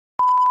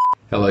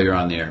Hello, you're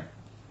on the air.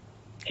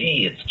 Hey,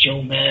 it's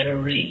Joe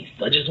Matarese.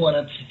 I just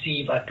wanted to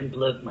see if I can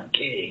plug my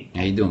keg.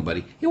 How you doing,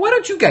 buddy? Hey, why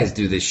don't you guys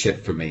do this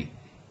shit for me?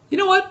 You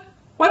know what?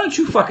 Why don't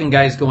you fucking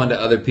guys go into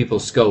other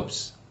people's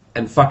scopes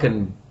and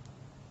fucking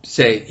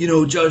say, you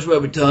know, Josh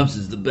Robert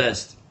Thompson's the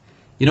best.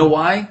 You know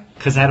why?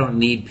 Because I don't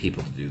need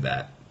people to do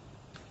that.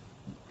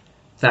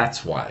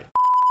 That's why.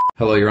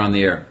 Hello, you're on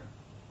the air.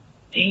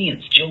 Hey,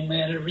 it's Joe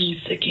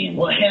Matarese again.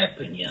 What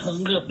happened? You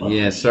hung up on me.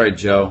 Yeah, sorry,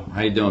 Joe.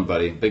 How you doing,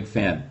 buddy? Big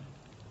fan.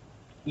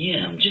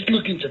 Yeah, I'm just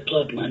looking to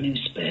plug my new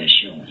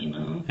special, you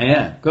know.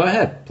 Yeah, go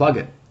ahead. Plug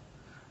it.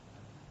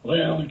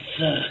 Well,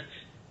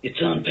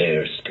 it's on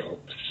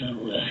Periscope,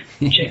 so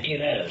check it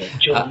out at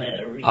Joe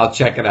Matarese. I'll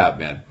check it out,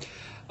 man.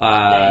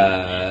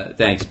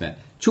 Thanks, man.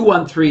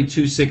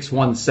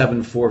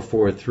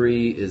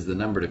 213-261-7443 is the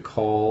number to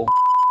call.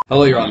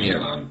 Hello, you're on the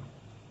air.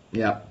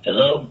 Yeah.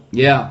 Hello?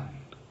 Yeah.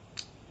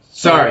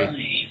 Sorry.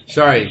 It's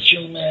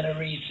Joe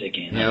Matarese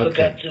again. Yeah, I okay.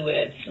 forgot to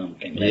add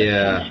something.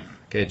 Yeah.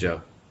 Okay,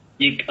 Joe.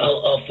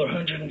 I'll for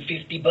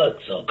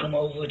 $150, I'll come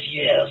over to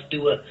your house,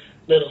 do a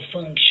little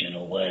function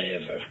or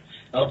whatever.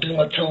 I'll do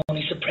my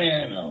Tony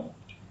Soprano.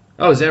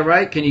 Oh, is that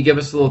right? Can you give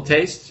us a little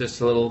taste? Just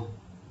a little...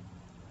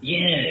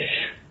 Yeah.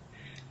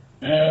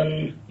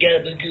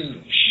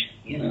 Gabagoosh,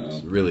 you know.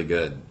 It's really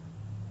good.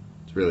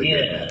 It's really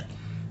good, Yeah. man.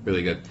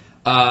 Really good.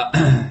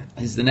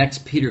 Is the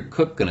next Peter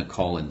Cook going to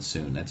call in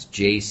soon? That's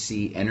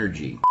JC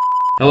Energy.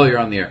 Hello, you're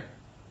on the air.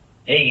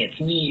 Hey, it's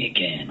me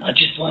again. I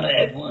just want to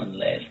add one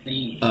last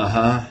thing.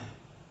 Uh-huh.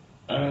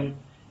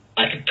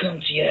 I could come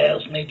to your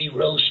house, maybe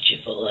roast you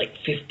for like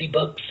 $50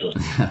 or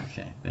something.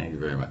 Okay, thank you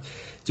very much.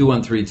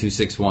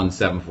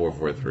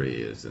 213-261-7443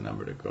 is the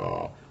number to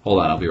call.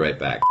 Hold on, I'll be right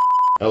back.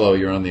 Hello,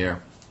 you're on the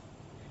air.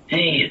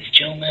 Hey, it's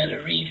Joe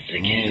Matarese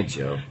again. Hey,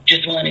 Joe.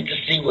 Just wanted to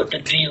see what the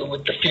deal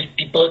with the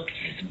 $50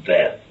 is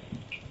about.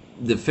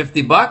 The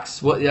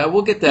 $50? Well, yeah,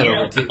 we'll get that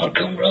over to you. I'll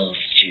come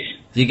roast you.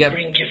 You got...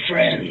 Bring your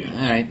friend.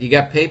 All right, you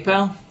got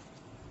PayPal?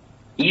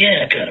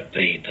 Yeah, I got a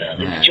PayPal.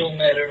 It's Right. Joe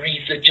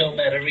Matarese at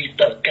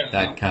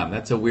joematarese.com. .com.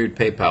 That's a weird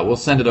PayPal. We'll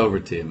send it over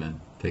to you,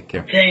 man. Take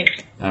care. Thanks.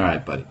 All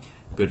right, buddy.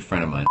 Good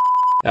friend of mine.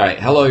 All right,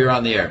 hello, you're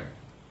on the air.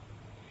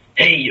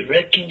 Hey, you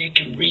reckon you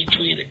can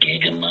retweet a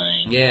gig of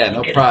mine? Yeah,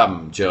 no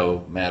problem,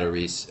 Joe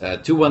Matarese.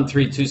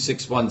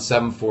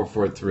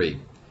 213-261-7443.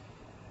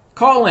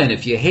 Call in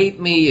if you hate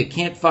me, you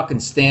can't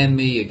fucking stand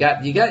me. You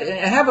got.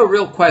 I have a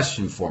real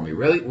question for me.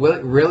 Really,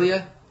 will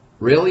ya?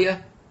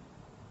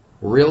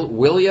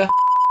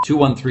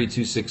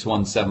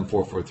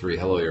 213-261-7443.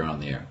 Hello, you're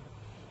on the air.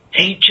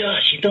 Hey,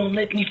 Josh, you don't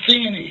let me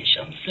finish.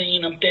 I'm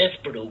saying I'm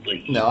desperate over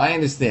here. No, I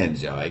understand,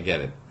 Joe. I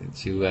get it.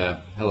 It's you.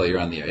 Hello, you're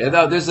on the air. Yeah,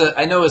 no,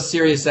 I know a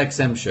Sirius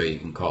XM show you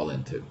can call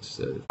into.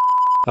 So,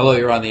 hello,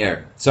 you're on the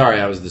air. Sorry,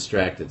 I was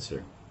distracted,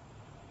 sir.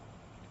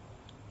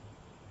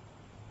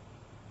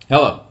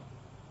 Hello.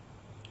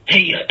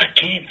 Hey, I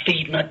can't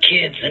feed my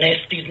kids, and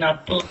Estee's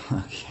not booked.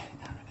 Okay.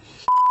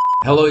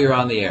 Hello, you're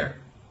on the air.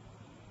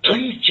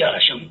 Please,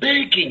 Josh, I'm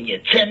begging you.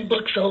 $10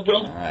 I'll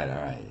roast. All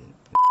right.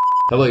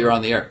 Hello, you're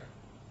on the air.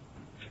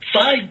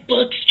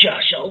 $5,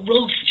 Josh, I'll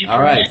roast you. All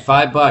right,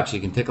 $5. You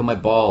can tickle my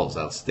balls.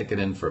 I'll stick it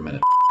in for a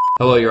minute.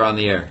 Hello, you're on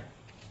the air.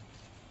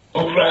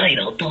 All right,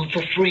 I'll do it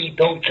for free.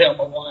 Don't tell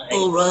my wife.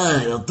 All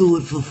right, I'll do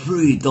it for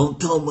free. Don't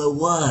tell my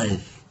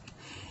wife.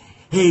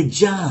 Hey,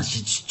 Josh,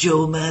 it's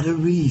Joe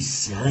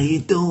Matarese. How you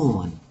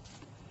doing?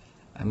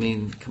 I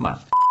mean, come on.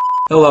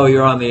 Hello,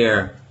 you're on the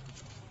air.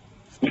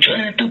 I'm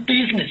trying to do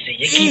business here.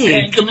 You keep Hey,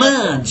 hanging come up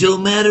on, Joe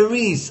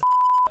Matarese.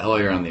 Hello,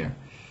 you're on the air.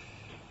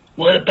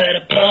 What about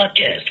a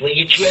podcast where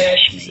you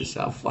trash me? Jesus,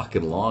 how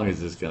fucking long is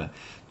this gonna...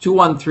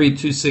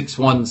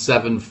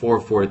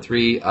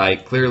 213-261-7443. I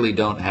clearly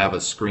don't have a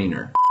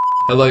screener.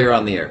 Hello, you're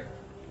on the air.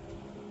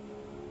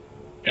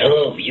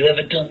 Hello, you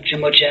ever done too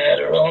much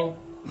Adderall?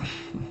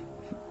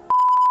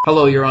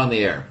 Hello, you're on the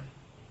air.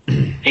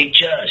 Hey,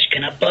 Josh,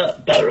 can I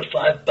borrow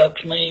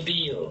 $5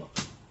 maybe? Or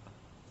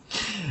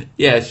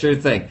Yeah, sure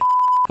thing.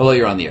 Hello,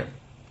 you're on the air.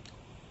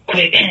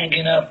 quit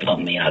hanging up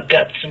on me. I've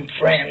got some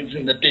friends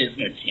in the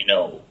business, you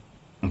know.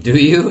 Do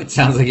you? It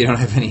sounds like you don't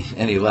have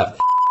any left.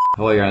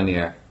 Hello, you're on the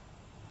air.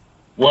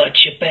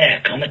 Watch your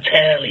back. I'm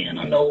Italian.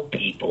 I know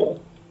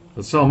people.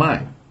 Well, so am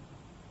I.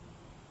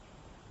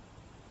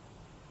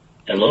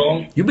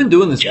 Hello? You've been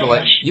doing this for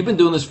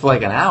Josh?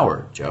 like an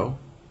hour, Joe.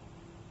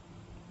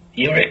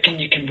 You reckon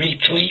you can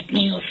retweet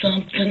me or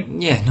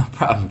something? Yeah, no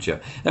problem, Joe.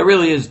 That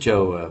really is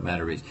Joe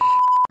Matarese.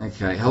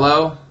 Okay,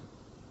 hello?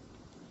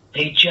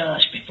 Hey,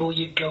 Josh, before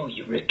you go,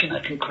 you reckon I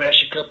can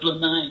crash a couple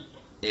of nights?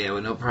 Yeah,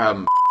 well, no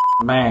problem.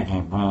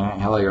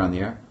 Hello, you're on the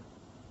air.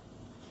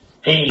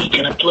 Hey,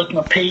 can I plug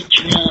my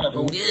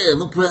Patreon? Yeah,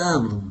 no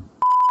problem.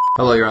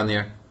 Hello, you're on the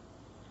air.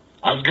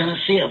 I was gonna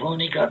say I've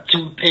only got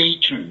 2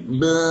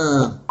 patrons.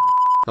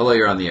 Hello,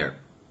 you're on the air.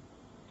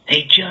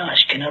 Hey,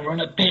 Josh, can I run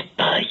a bit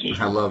by you?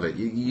 I love it.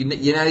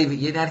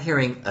 You're not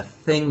hearing a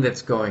thing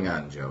that's going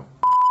on, Joe.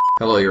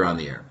 Hello, you're on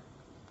the air.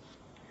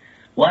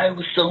 Why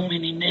were so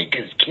many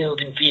niggas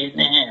killed in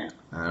Vietnam?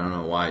 I don't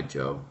know why,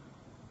 Joe.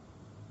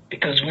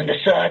 Because when the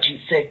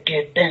sergeant said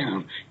get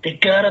down, they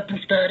got up and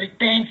started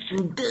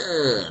dancing.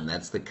 And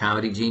that's the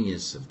comedy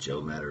genius of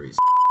Joe Matarese.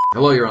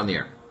 Hello, you're on the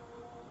air.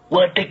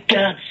 What did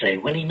God say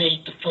when he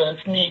made the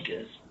first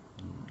niggers?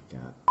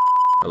 God.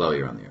 Hello,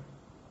 you're on the air.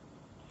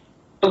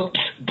 Oops,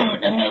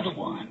 burnt another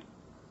one.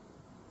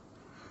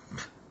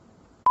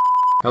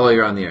 Hello,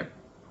 you're on the air.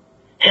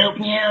 Help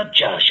me out,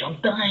 Josh. I'm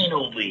dying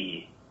over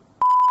here.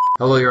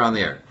 Hello, you're on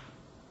the air.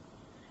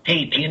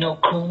 Hey, do you know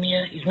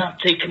Kumia? He's not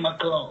taking my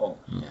call.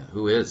 Yeah,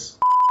 who is?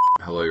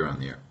 Hello, you're on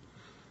the air.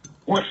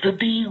 What's the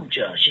deal,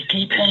 Josh? You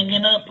keep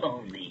hanging up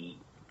on me.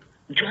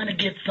 I'm trying to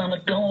get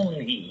something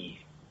going here.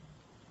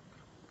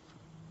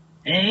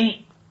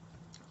 Hey?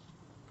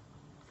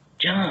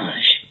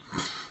 Josh,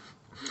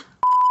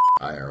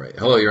 All right.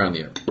 Hello, you're on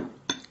the air.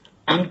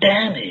 I'm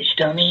damaged.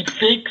 I need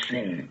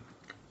fixing.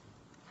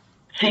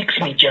 Fix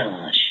me,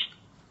 Josh.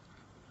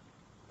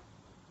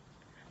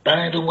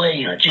 By the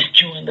way, I just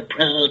joined the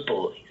Proud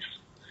Boys.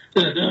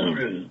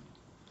 You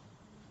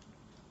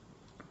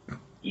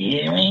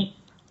hear me?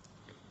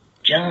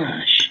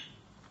 Josh.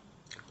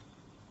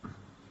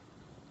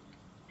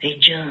 Hey,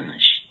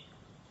 Josh.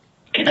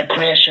 Can I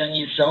crash on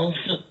your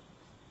sofa?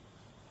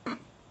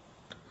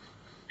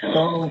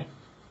 Hello?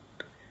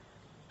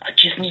 I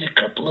just need a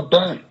couple of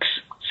bucks.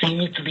 See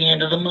me to the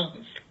end of the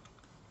month.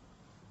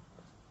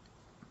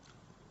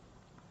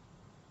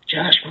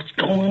 Josh, what's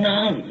going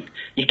on?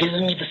 You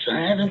giving me the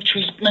silent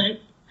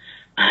treatment?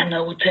 I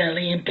know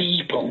Italian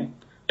people.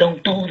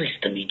 Don't do this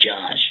to me,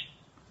 Josh.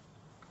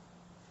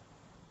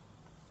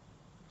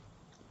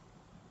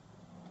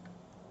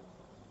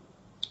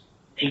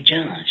 Hey,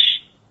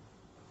 Josh.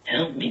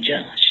 Help me,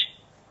 Josh.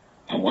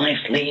 My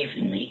wife's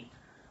leaving me.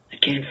 I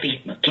can't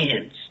feed my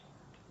kids.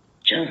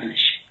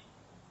 Josh.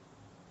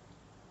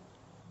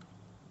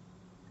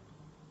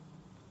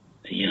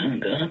 Are you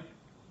hung up?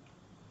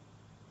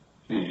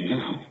 Oh,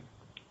 no.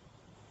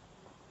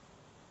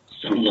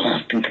 So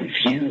lost and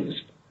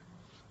confused.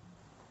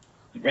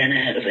 I ran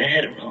out of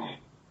Adderall.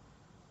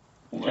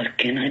 What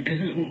can I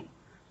do?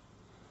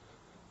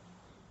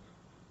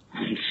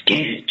 I'm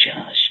scared,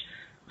 Josh.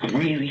 I'm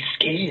really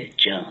scared,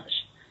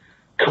 Josh.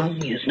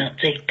 Comia's not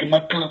taking my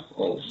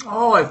calls.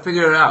 Oh, I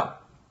figured it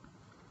out.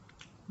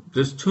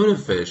 This tuna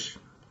fish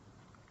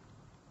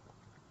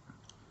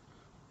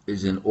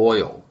is in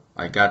oil.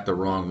 I got the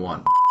wrong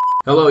one.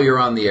 Hello, you're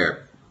on the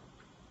air.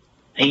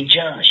 Hey,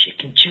 Josh, you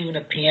can tune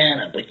a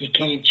piano, but you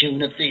can't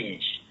tune a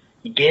fish.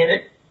 You get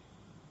it?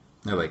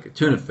 I like it.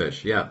 Tuna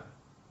fish, yeah.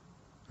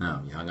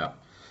 No, you hung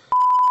up.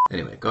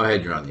 Anyway, go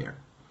ahead, you're on the air.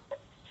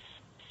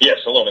 Yes,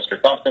 hello,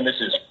 Mr. Thompson. This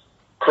is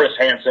Chris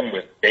Hansen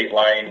with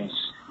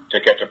Dateline's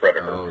To Catch a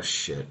Predator. Oh,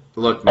 shit.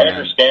 Look, I man.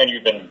 understand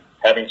you've been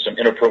having some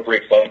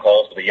inappropriate phone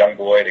calls with a young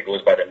boy that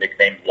goes by the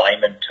nickname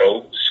Lyman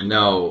Toes.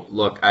 No,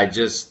 look,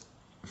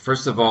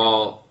 first of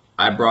all,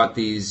 I brought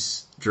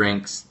these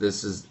drinks.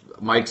 This is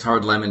Mike's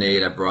Hard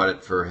Lemonade. I brought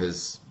it for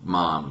his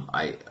mom.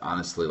 I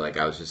honestly,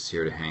 I was just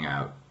here to hang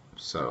out.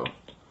 So,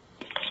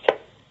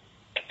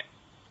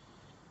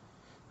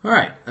 all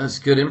right, that was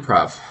good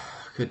improv.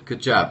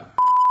 Good job.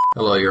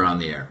 Hello, you're on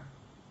the air.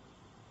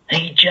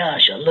 Hey,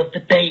 Josh, I love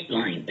the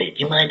Dateline bit.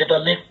 You mind if I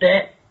lift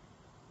that?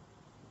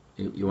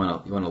 You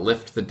want to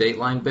lift the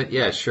Dateline bit?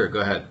 Yeah, sure. Go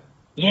ahead.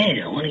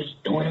 Yeah, I want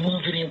to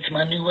move it into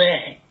my new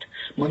act,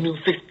 my new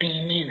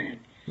 15 minutes.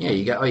 Yeah,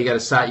 you got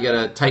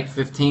a tight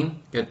 15. You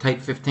got a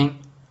tight 15.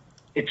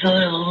 It's a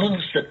little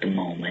loose at the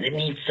moment. It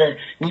needs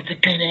a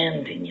good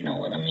ending. You know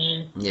what I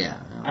mean?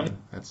 Yeah,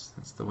 that's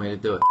the way to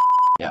do it.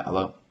 Yeah,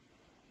 hello.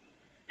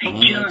 Hey,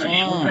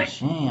 Josh.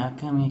 Hey, how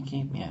come you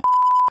keep me?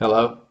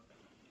 Hello.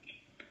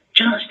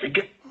 Josh,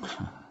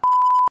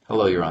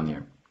 Hello, you're on the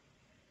air.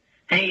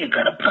 Hey, I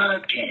got a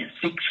podcast,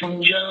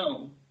 Fixin'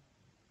 Joe.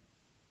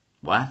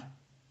 What?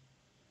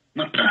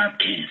 My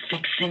podcast,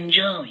 Fixin'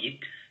 Joe.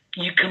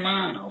 You come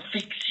on, I'll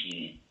fix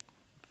you.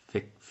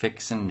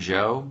 Fixin'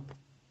 Joe?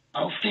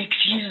 I'll fix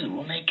you.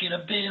 We'll make it a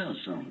bit or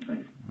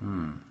something.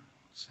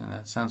 So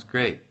that sounds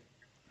great.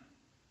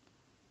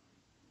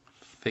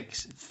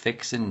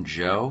 Fixin'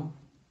 Joe?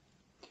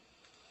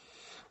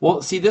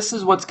 Well, see, this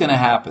is what's going to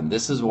happen.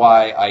 This is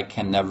why I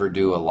can never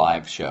do a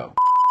live show.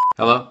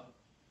 Hello?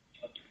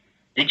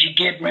 Did you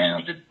get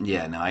round to...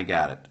 Yeah, no, I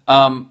got it.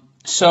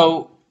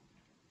 So,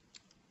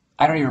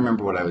 I don't even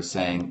remember what I was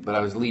saying, but I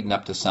was leading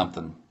up to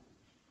something.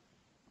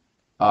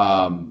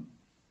 I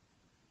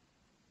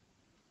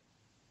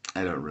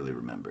don't really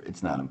remember.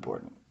 It's not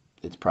important.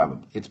 It's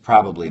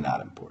probably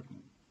not important.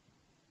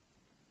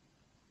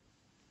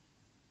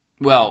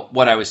 Well,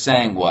 what I was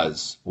saying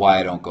was why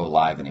I don't go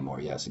live anymore.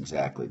 Yes,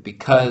 exactly.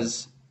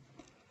 Because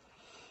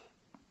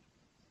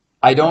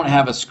I don't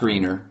have a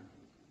screener.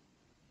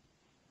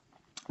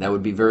 That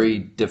would be very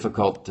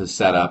difficult to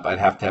set up. I'd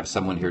have to have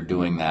someone here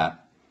doing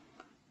that.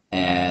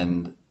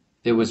 And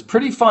it was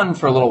pretty fun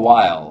for a little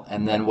while.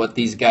 And then what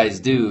these guys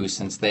do,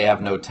 since they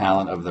have no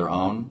talent of their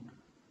own,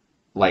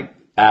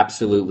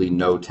 absolutely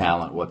no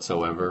talent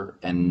whatsoever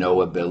and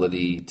no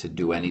ability to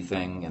do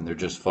anything, and they're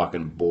just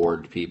fucking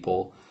bored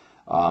people,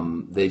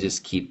 They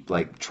just keep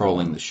like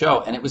trolling the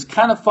show, and it was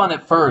kind of fun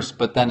at first,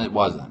 but then it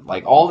wasn't.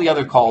 Like all the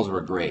other calls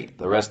were great.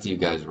 The rest of you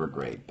guys were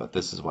great, but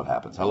this is what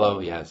happens. Hello,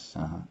 yes.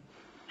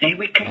 Hey,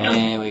 we can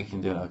Hey, we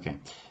can do it. Okay.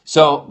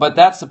 So, but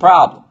that's the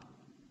problem.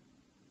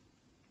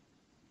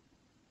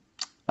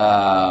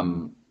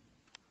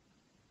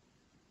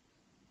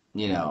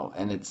 You know,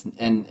 and it's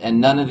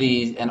and none of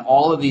these and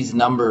all of these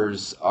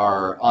numbers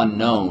are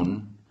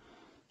unknown.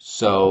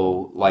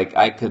 So, like,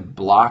 I could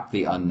block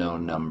the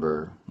unknown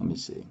number. Let me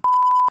see.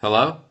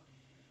 Hello?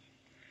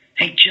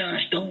 Hey,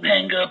 Josh, don't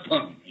hang up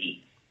on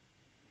me.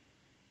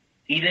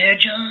 You there,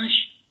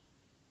 Josh?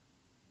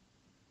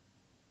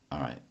 All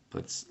right.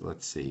 Let's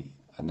see.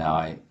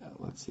 Now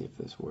let's see if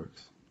this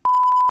works.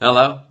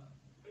 Hello?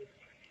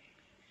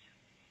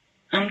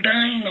 I'm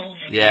dying over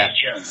Yeah. there,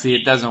 Josh. See,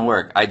 it doesn't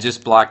work. I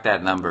just blocked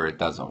that number. It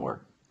doesn't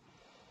work.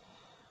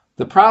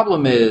 The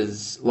problem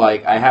is,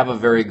 like, I have a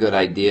very good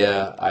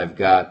idea. I've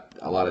got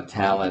a lot of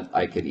talent.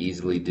 I could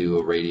easily do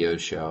a radio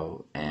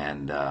show,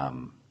 and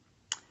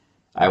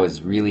I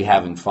was really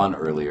having fun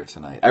earlier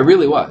tonight. I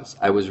really was.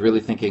 I was really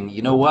thinking,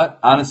 you know what?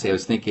 Honestly, I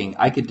was thinking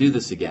I could do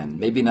this again.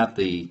 Maybe not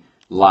the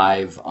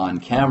live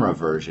on-camera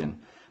version,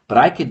 but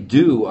I could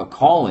do a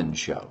call-in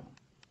show.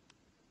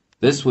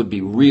 This would be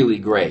really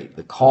great.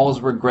 The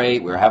calls were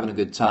great. We were having a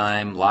good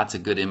time. Lots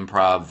of good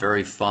improv.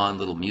 Very fun.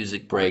 Little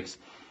music breaks.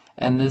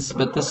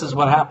 But this is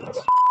what happens.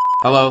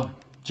 Hello,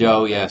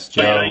 Joe. Yes,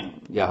 Joe. Hey.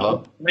 Yeah,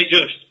 hello. Hey,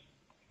 Josh.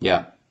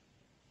 Yeah,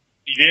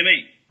 You hear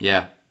me?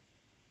 yeah.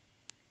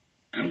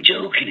 I'm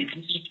joking. It's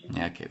me.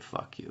 Yeah. Okay,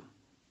 fuck you.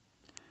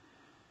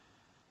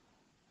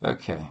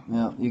 Okay,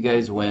 well, you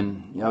guys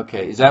win.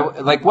 Okay, is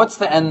that like what's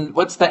the end?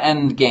 What's the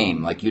end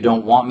game? Like, you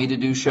don't want me to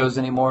do shows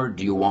anymore?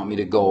 Do you want me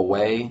to go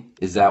away?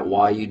 Is that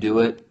why you do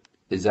it?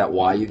 Is that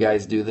why you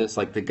guys do this?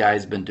 Like, the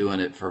guy's been doing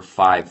it for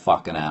 5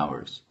 fucking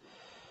hours.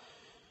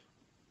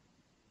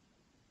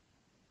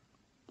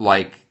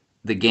 Like,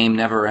 the game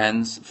never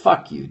ends?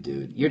 Fuck you,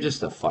 dude. You're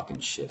just a fucking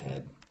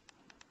shithead.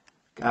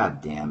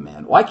 God damn,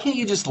 man. Why can't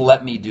you just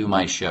let me do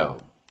my show?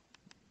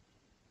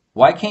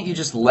 Why can't you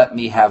just let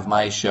me have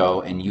my show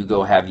and you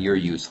go have your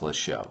useless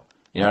show?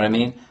 You know what I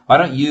mean? Why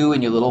don't you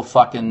and your little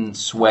fucking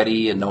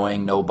sweaty,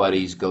 annoying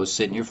nobodies go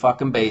sit in your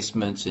fucking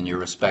basements in your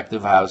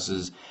respective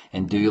houses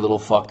and do your little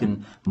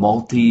fucking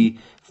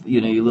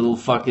your little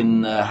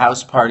fucking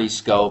house party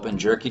scope and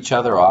jerk each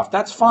other off?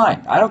 That's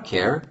fine. I don't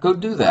care. Go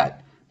do that.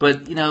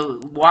 But, you know,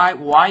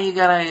 why you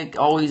gotta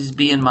always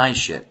be in my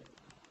shit?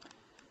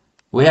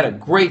 We had a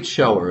great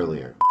show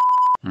earlier.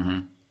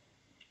 Mm-hmm.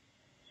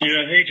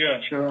 Yeah, hey,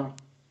 Josh.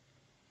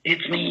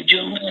 It's me, Joe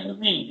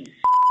Matarese.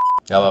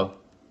 Hello?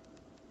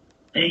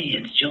 Hey,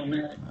 it's Joe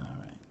Matarese. All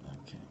right,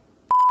 okay.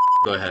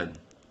 Go ahead.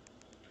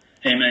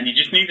 Hey, man, you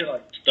just need to,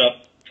 like,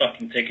 stop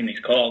fucking taking these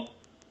calls.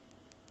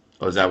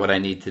 Oh, is that what I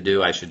need to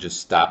do? I should just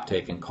stop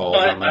taking calls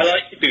I on my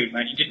like you, dude,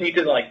 man. You just need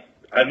to, like,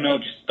 I don't know,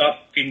 just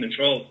stop feeding the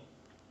troll.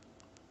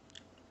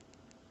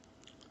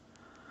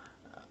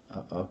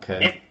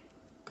 Okay.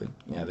 Good.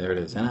 Yeah, there it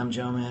is. And I'm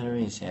Joe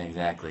Matarese. Yeah,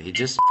 exactly. He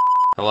just...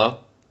 Hello?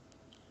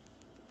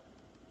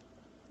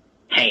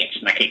 Hey,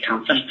 it's Mickey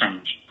Thompson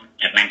from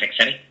Atlantic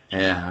City.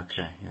 Yeah,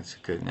 okay. That's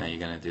good. Now you're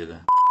going to do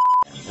the...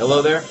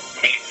 Hello there?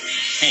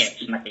 Hey,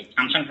 it's Mickey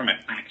Thompson from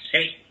Atlantic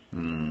City.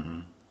 Mm-hmm.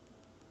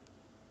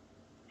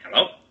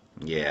 Hello?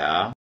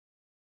 Yeah.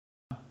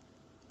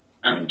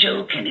 I'm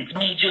joking. It's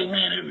me, Joe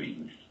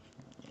Matarese.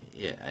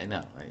 Yeah, I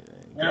know.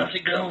 How's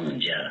it going,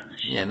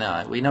 Josh? Yeah,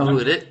 no, we know who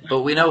it is,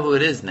 but we know who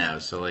it is now,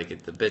 so,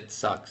 like, the bit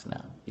sucks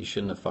now. You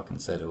shouldn't have fucking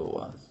said who it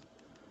was.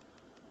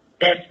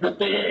 That's the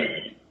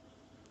bit.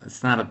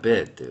 It's not a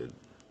bit, dude.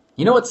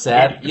 You know what's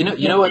sad? You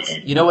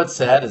know what's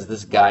sad is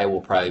this guy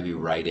will probably be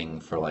writing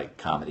for, like,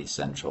 Comedy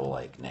Central,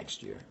 like,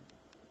 next year.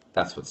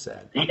 That's what's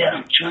sad. Yeah,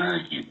 I'm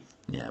trying.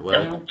 Yeah,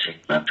 well, Don't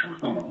take my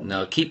phone.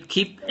 no, keep.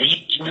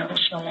 Hey, you know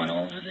someone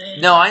over there?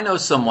 No, I know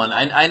someone.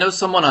 I know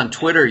someone on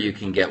Twitter you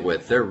can get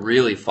with. They're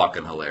really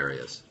fucking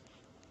hilarious.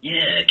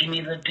 Yeah, give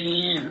me the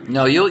DM.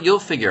 No, you'll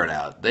figure it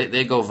out.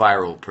 They go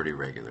viral pretty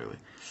regularly.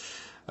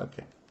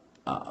 Okay,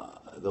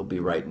 they'll be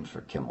writing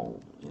for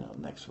Kimmel,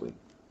 next week.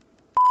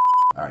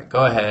 All right,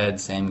 go ahead.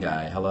 Same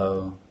guy.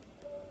 Hello.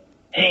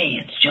 Hey,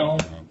 it's Joe.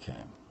 Okay.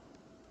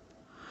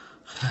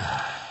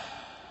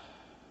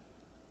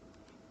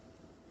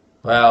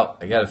 Well,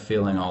 I got a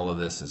feeling all of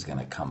this is going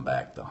to come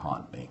back to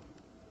haunt me.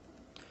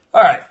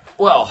 All right.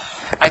 Well,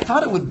 I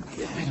thought it would.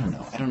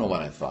 I don't know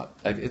what I thought.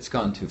 It's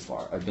gone too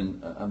far.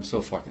 I'm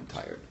so fucking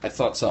tired. I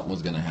thought something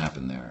was going to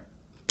happen there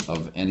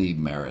of any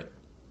merit,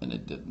 and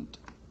it didn't.